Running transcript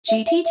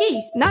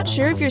GTT. Not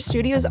sure if your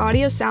studio's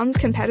audio sounds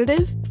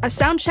competitive? A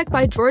sound check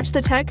by George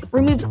the Tech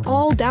removes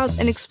all doubts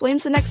and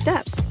explains the next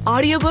steps.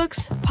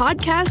 Audiobooks,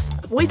 podcasts,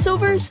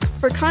 voiceovers.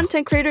 For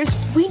content creators,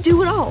 we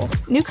do it all.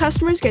 New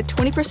customers get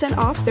 20%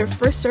 off their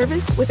first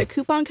service with a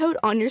coupon code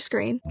on your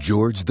screen.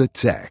 George the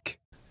Tech.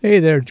 Hey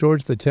there,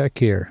 George the Tech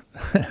here.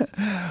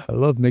 I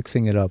love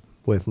mixing it up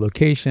with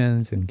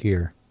locations and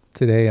gear.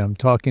 Today I'm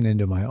talking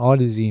into my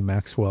Audeze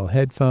Maxwell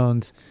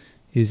headphones,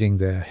 using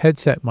the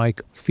headset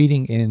mic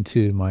feeding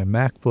into my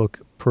MacBook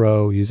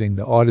Pro using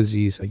the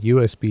Audeze's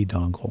USB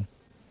dongle.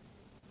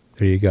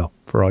 There you go,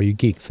 for all you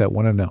geeks that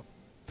want to know.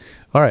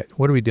 All right,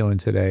 what are we doing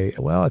today?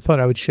 Well, I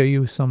thought I would show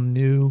you some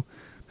new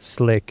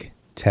slick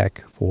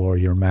tech for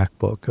your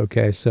MacBook.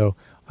 Okay, so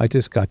I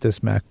just got this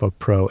MacBook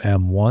Pro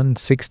M1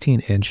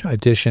 16-inch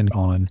edition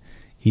on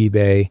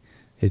eBay.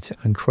 It's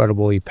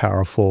incredibly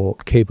powerful,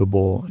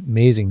 capable,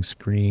 amazing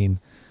screen,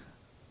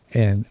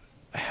 and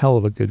a hell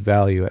of a good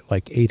value at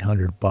like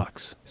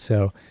 $800.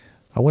 So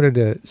I wanted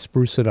to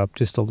spruce it up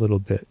just a little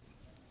bit.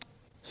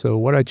 So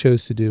what I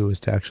chose to do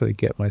was to actually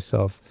get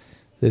myself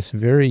this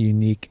very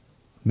unique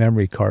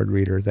memory card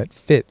reader that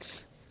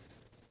fits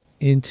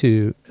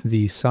into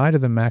the side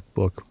of the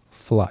MacBook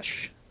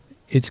flush.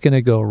 It's going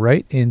to go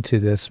right into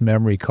this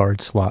memory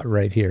card slot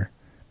right here.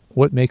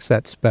 What makes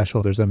that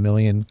special? There's a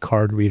million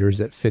card readers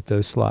that fit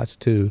those slots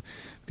to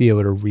be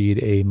able to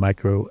read a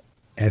micro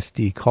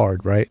SD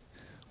card, right?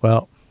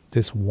 Well,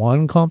 this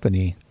one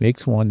company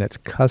makes one that's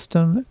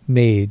custom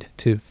made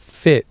to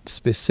fit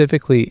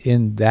specifically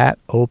in that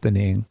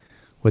opening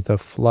with a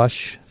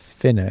flush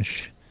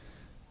finish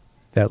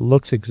that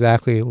looks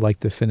exactly like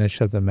the finish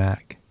of the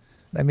Mac.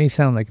 That may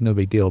sound like no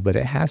big deal, but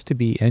it has to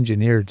be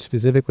engineered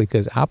specifically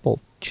because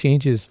Apple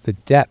changes the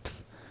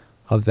depth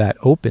of that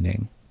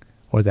opening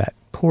or that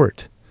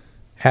port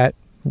at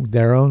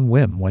their own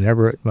whim,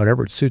 whatever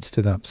it suits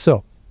to them.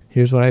 So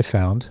here's what I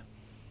found.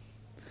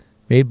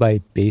 Made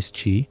by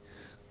BaseQi.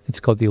 It's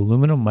called the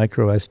aluminum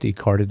micro SD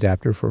card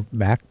adapter for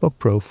MacBook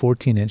Pro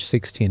 14-inch,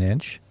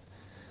 16-inch.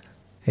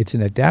 It's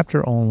an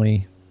adapter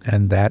only,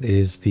 and that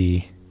is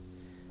the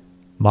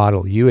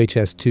model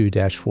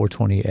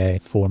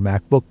UHSII-420A for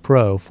MacBook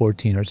Pro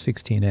 14 or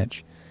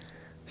 16-inch.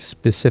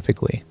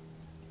 Specifically,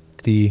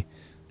 the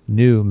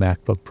new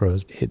MacBook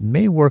Pros. It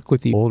may work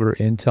with the older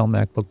Intel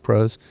MacBook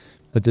Pros,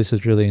 but this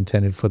is really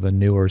intended for the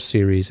newer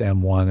series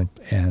M1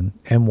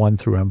 and M1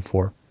 through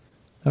M4.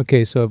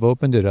 Okay, so I've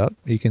opened it up.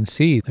 You can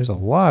see there's a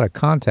lot of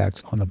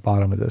contacts on the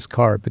bottom of this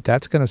card, but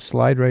that's going to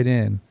slide right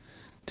in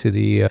to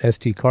the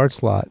SD card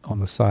slot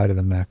on the side of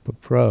the MacBook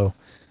Pro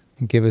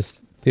and give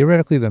us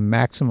theoretically the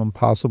maximum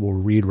possible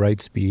read-write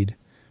speed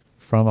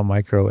from a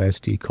micro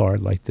SD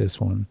card like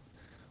this one.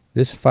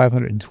 This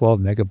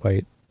 512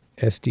 megabyte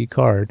SD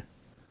card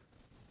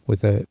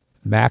with a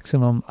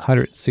maximum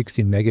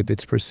 160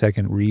 megabits per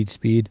second read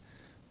speed,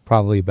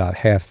 probably about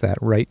half that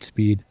write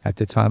speed at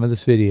the time of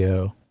this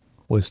video,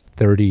 was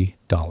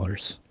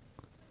 $30.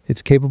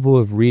 It's capable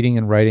of reading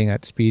and writing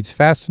at speeds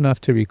fast enough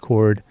to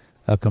record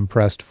a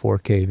compressed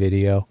 4K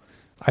video.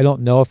 I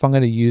don't know if I'm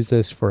going to use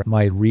this for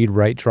my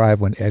read-write drive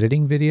when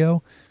editing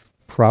video.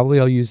 Probably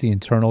I'll use the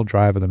internal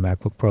drive of the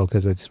MacBook Pro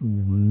because it's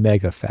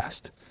mega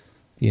fast.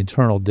 The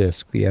internal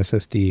disk, the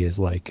SSD, is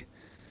like,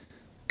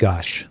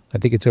 gosh, I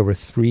think it's over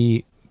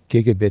 3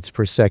 gigabits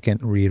per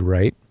second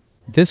read-write.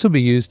 This will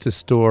be used to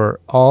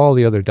store all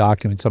the other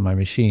documents on my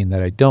machine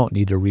that I don't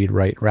need to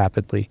read-write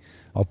rapidly.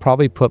 I'll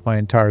probably put my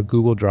entire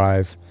Google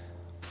Drive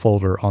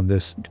folder on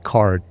this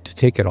card to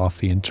take it off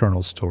the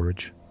internal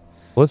storage.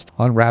 Let's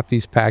unwrap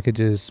these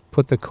packages,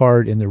 put the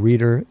card in the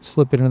reader,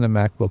 slip it in the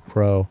MacBook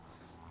Pro,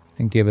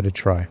 and give it a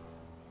try.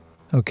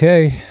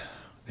 Okay,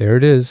 there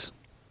it is.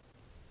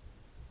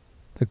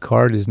 The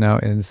card is now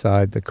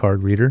inside the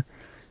card reader.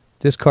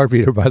 This card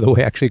reader, by the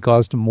way, actually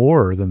cost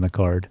more than the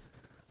card.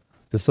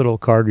 This little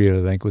card reader,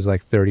 I think, was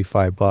like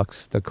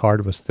 $35. The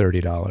card was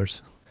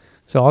 $30.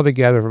 So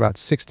altogether, for about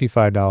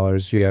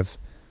 $65, you have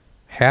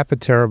half a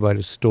terabyte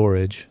of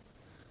storage,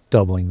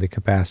 doubling the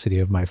capacity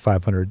of my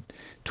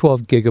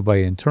 512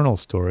 gigabyte internal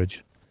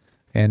storage,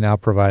 and now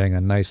providing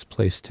a nice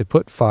place to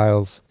put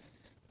files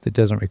that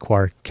doesn't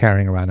require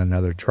carrying around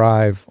another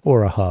drive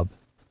or a hub.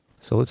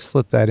 So let's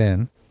slip that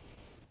in.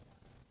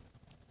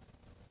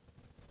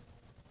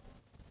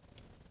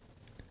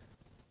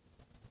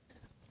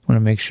 I want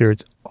to make sure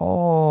it's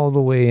all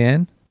the way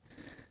in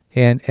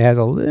and add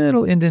a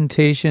little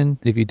indentation.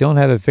 If you don't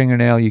have a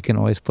fingernail, you can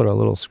always put a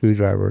little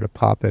screwdriver to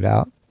pop it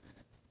out.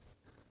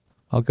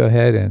 I'll go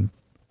ahead and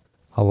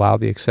allow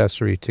the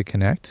accessory to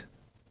connect.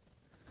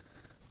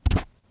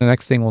 The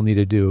next thing we'll need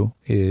to do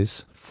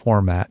is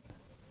format.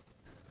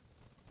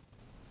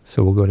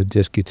 So we'll go to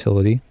Disk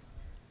Utility.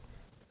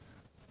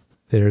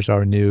 There's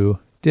our new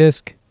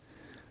disk.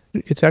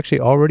 It's actually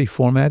already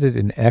formatted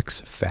in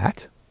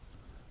exFAT.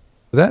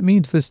 That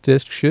means this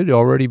disk should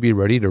already be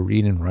ready to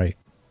read and write.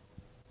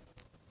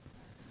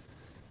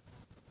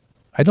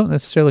 I don't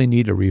necessarily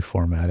need to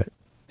reformat it.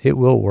 It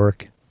will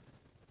work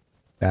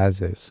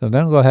as is. So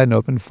then I'll go ahead and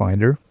open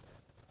Finder.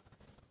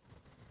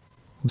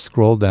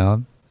 Scroll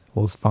down.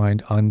 We'll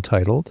find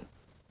untitled.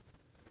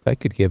 I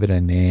could give it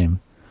a name.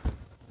 In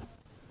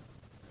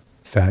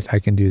fact, I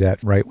can do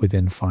that right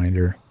within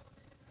Finder.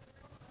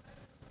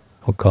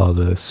 We'll call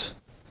this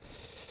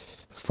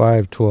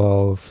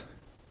 512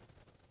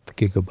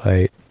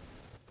 gigabyte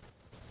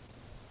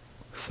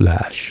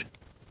flash.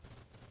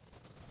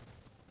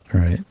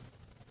 All right.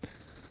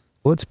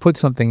 Let's put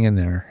something in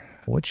there.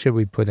 What should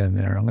we put in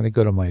there? I'm going to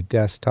go to my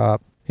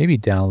desktop, maybe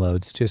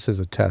downloads, just as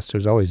a test.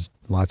 There's always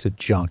lots of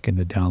junk in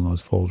the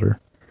downloads folder.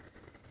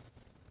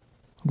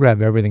 I'll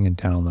grab everything in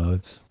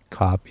downloads,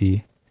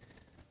 copy.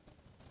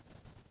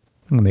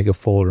 I'm going to make a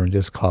folder and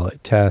just call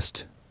it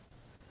test.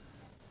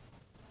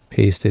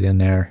 Paste it in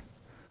there.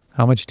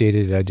 How much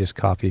data did I just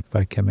copy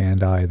by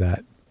Command-I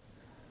that?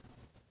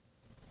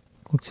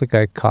 Looks like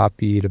I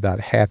copied about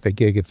half a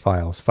gig of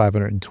files,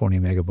 520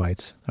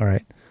 megabytes. All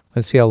right,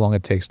 let's see how long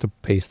it takes to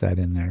paste that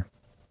in there.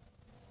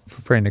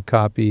 Preferring to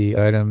copy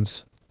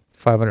items,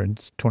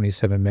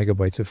 527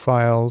 megabytes of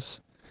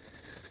files.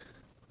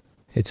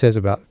 It says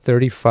about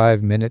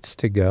 35 minutes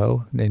to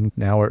go. Then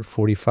now we're at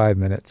 45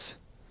 minutes.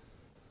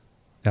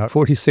 Now at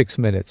 46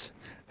 minutes.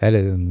 That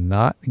is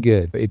not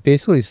good. It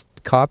basically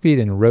copied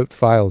and wrote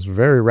files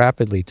very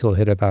rapidly till it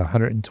hit about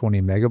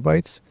 120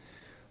 megabytes.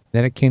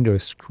 Then it came to a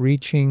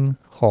screeching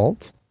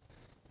halt.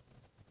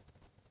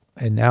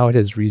 And now it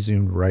has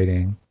resumed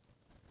writing.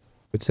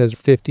 It says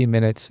 50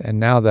 minutes, and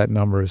now that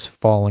number is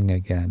falling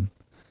again.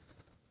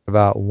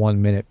 About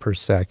 1 minute per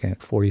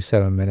second,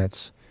 47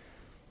 minutes,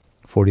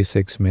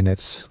 46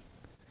 minutes,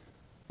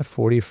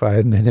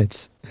 45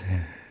 minutes.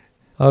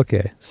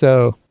 Okay,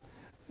 so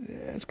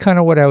it's kind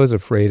of what I was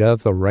afraid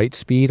of. The write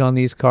speed on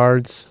these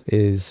cards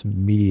is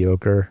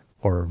mediocre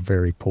or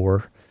very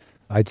poor.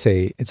 I'd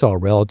say it's all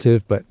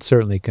relative, but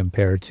certainly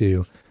compared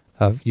to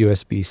a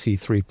USB-C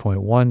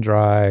 3.1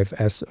 drive,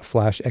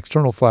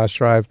 external flash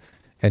drive,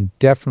 and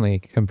definitely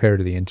compared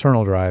to the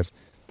internal drives,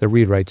 the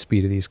read-write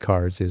speed of these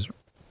cards is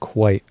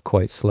quite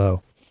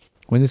slow.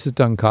 When this is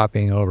done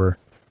copying over,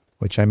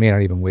 which I may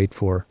not even wait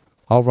for,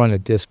 I'll run a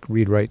disk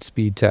read-write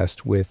speed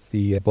test with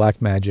the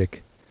Blackmagic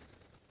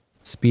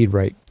speed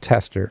write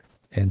tester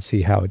and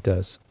see how it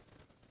does.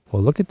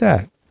 Well, look at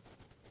that.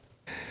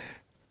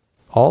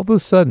 All of a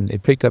sudden,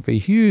 it picked up a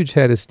huge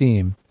head of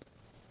steam,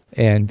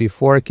 and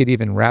before I could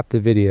even wrap the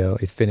video,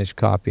 it finished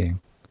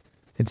copying.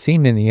 It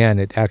seemed in the end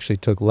it actually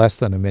took less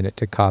than a minute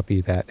to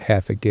copy that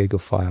half a gig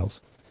of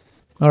files.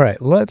 All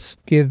right, let's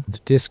give the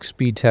disk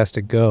speed test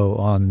a go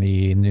on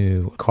the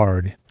new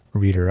card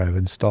reader I've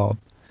installed.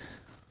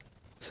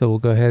 So we'll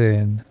go ahead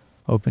and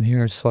open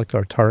here and select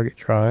our target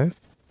drive.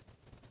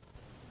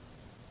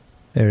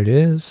 There it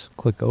is.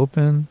 Click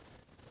open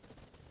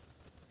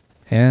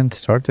and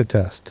start the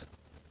test.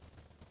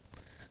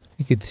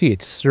 You can see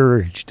it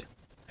surged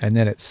and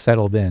then it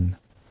settled in.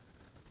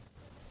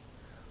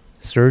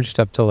 Surged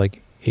up to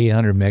like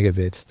 800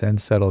 megabits, then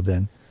settled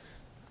in.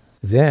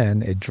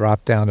 Then it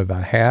dropped down to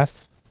about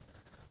half,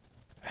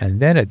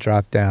 and then it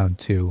dropped down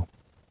to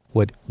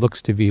what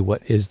looks to be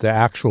what is the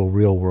actual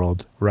real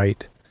world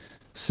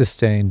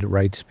sustained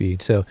write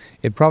speed. So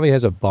it probably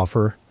has a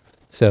buffer.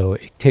 So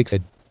it takes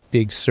a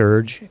big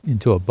surge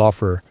into a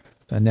buffer,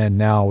 and then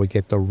now we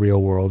get the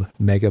real world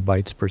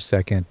megabytes per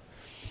second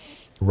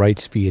write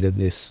speed of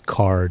this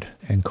card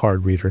and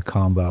card reader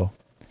combo.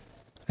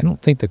 I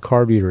don't think the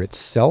card reader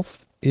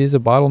itself is a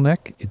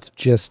bottleneck. It's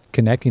just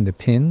connecting the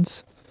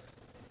pins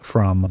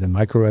from the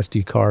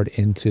microSD card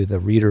into the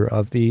reader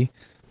of the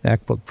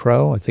MacBook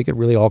Pro. I think it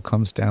really all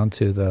comes down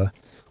to the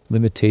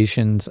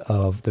limitations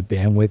of the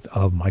bandwidth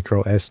of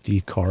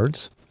microSD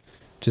cards,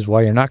 which is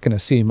why you're not going to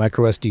see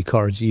microSD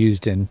cards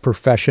used in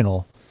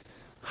professional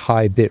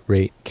high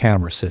bitrate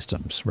camera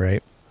systems,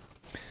 right?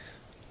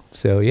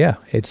 So yeah,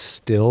 it's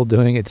still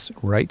doing its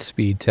write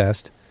speed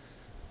test,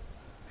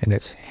 and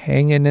it's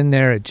hanging in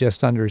there at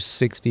just under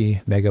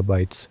 60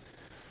 megabytes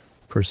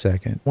per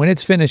second. When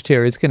it's finished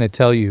here, it's going to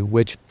tell you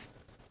which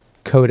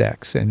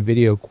codecs and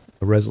video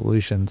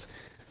resolutions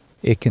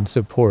it can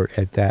support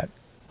at that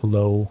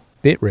low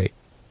bit rate.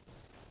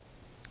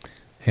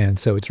 And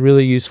so it's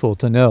really useful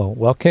to know,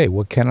 well, okay,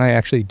 what can I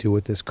actually do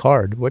with this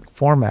card? What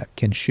format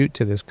can shoot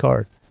to this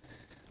card?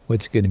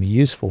 What's it going to be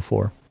useful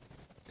for?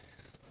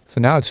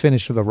 So now it's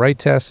finished with the write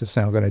test. It's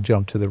now going to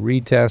jump to the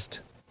read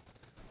test.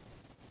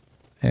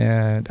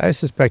 And I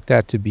suspect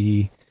that to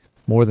be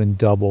more than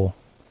double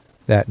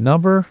that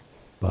number.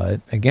 But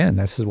again,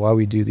 this is why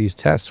we do these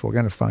tests. We're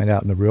going to find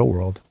out in the real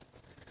world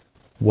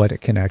what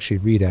it can actually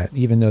read at.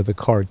 Even though the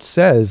card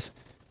says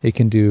it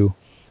can do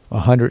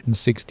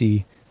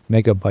 160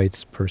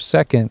 megabytes per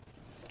second,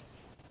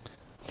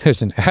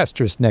 there's an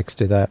asterisk next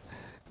to that,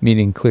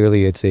 meaning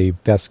clearly it's a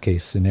best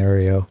case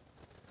scenario.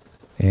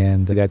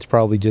 And that's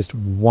probably just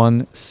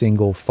one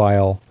single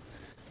file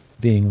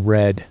being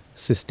read,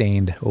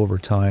 sustained over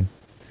time.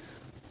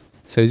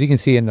 So as you can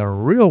see in the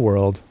real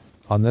world,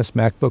 on this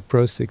MacBook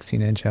Pro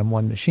 16-inch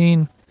M1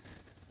 machine,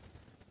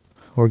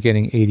 we're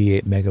getting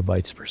 88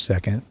 megabytes per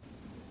second.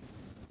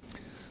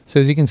 So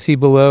as you can see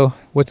below,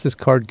 what's this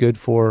card good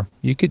for?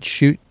 You could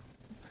shoot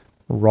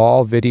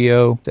raw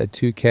video at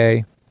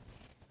 2K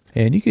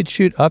And you could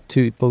shoot up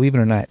to, believe it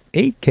or not,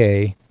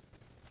 8K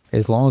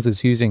as long as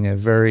it's using a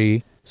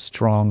very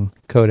strong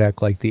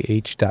codec like the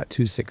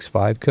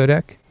H.265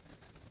 codec,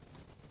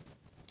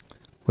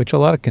 which a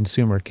lot of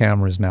consumer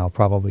cameras now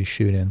probably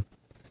shoot in.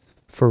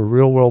 For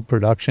real-world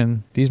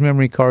production, these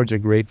memory cards are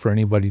great for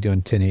anybody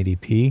doing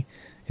 1080p.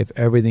 If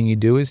everything you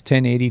do is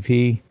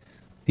 1080p,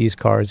 these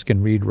cards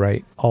can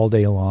read-write all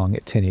day long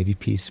at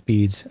 1080p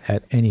speeds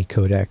at any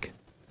codec.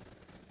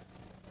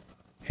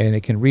 And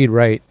it can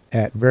read-write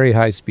at very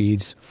high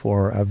speeds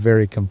for a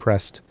very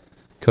compressed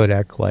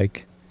codec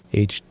like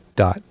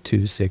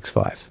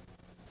H.265.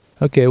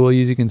 Okay, well,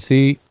 as you can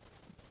see,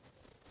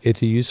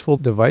 it's a useful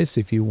device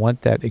if you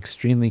want that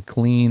extremely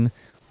clean,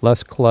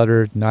 less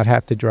cluttered, not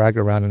have to drag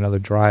around another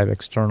drive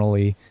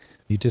externally.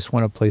 You just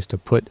want a place to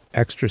put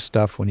extra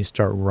stuff when you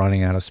start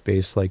running out of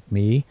space like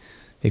me,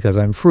 because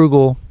I'm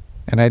frugal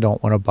and I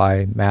don't want to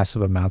buy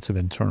massive amounts of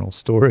internal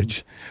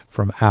storage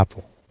from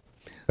Apple.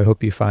 I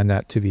hope you find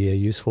that to be a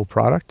useful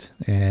product,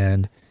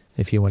 and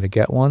if you want to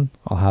get one,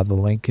 I'll have the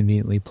link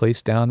conveniently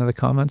placed down in the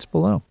comments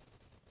below.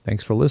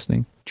 Thanks for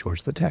listening.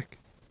 George the Tech.